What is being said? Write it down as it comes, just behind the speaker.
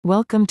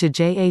Welcome to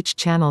JH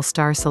Channel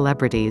Star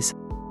Celebrities.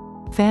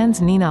 Fans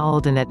Nina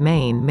Alden at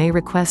Maine may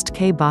request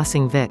K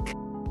bossing Vic.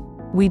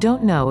 We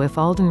don't know if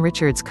Alden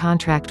Richards'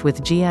 contract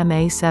with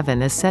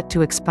GMA7 is set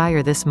to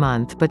expire this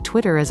month, but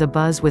Twitter is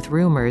abuzz with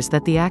rumors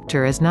that the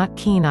actor is not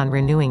keen on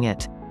renewing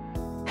it.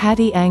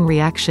 Hadi ang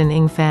reaction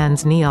ing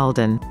fans ni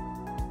Alden.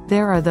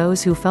 There are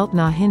those who felt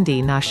na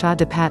hindi na siya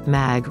dapat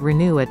mag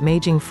renew at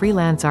maging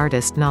freelance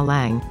artist na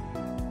lang.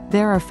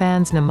 There are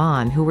fans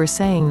naman who were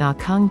saying na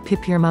kung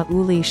pipirma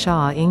uli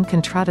siya ing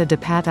kontrata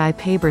dapat I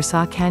paber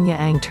sa kanya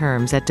ang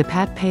terms at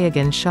dapat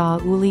payagan siya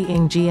uli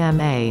ing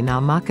GMA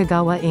na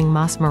makagawa ing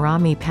mas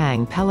marami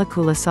pang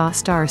pelikula sa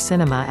Star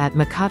Cinema at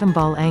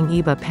makatambal ang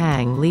iba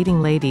pang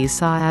leading ladies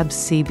sa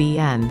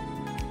ABS-CBN.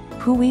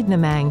 Huwid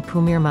namang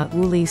pumirma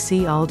uli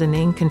si Alden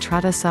ing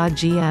kontrata sa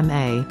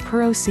GMA,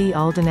 pero si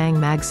Alden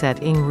ang magset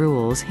ing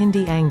rules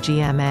hindi ang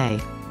GMA.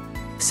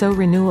 So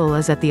renewal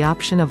is at the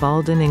option of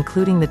Alden,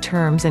 including the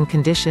terms and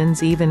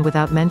conditions even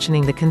without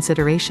mentioning the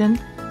consideration?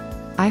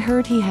 I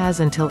heard he has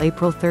until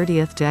April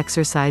 30th to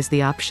exercise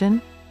the option?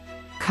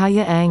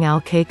 Kaya ang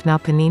alcake na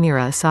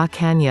paninira sa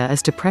kanya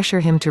is to pressure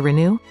him to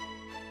renew?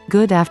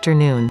 Good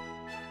afternoon.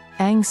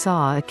 Ang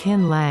sa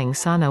akin lang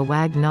sana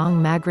wag nang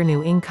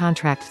magrenew ing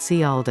contract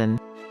si Alden.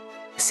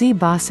 Si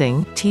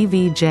bossing,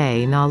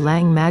 TVJ na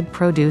lang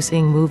mag-produce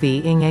ing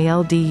movie ing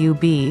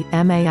ALDUB,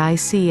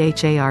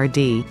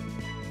 MAICHARD.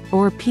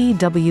 Or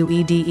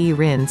PWEDE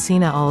rin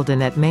sina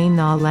Alden at Maine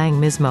na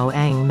lang mismo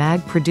ang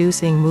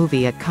mag-produce ing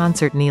movie at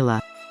concert nila.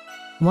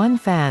 One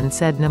fan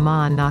said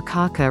naman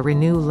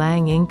nakaka-renew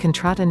lang ing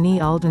kontrata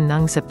ni Alden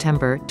ng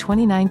September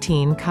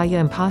 2019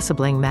 kaya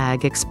imposibleng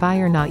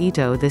mag-expire na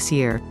ito this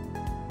year.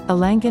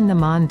 Alangan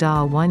naman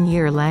da 1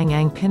 year lang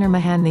ang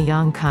pinirmahan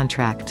niyang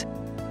contract.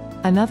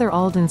 Another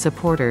Alden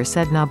supporter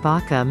said na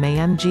baka may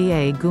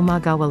mga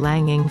gumagawa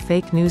lang ing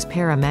fake news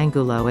para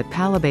mangulo at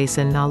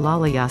palabasan na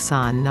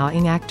lalayasan na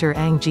ing actor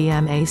ang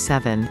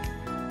GMA7.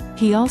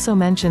 He also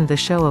mentioned the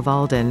show of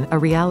Alden, a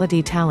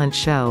reality talent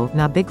show,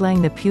 na biglang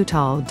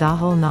naputal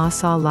dahil na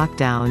sa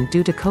lockdown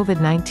due to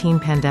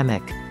COVID-19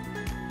 pandemic.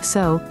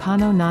 So,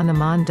 paano na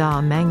naman da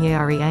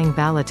mangyari ang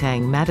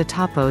balatang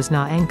matatapos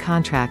na ang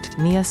contract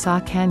niya sa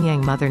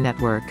kanyang mother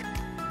network?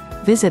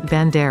 Visit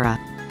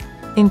Bandera.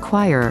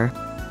 Inquirer.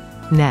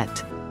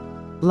 Net.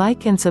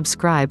 Like and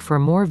subscribe for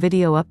more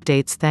video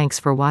updates. Thanks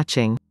for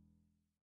watching.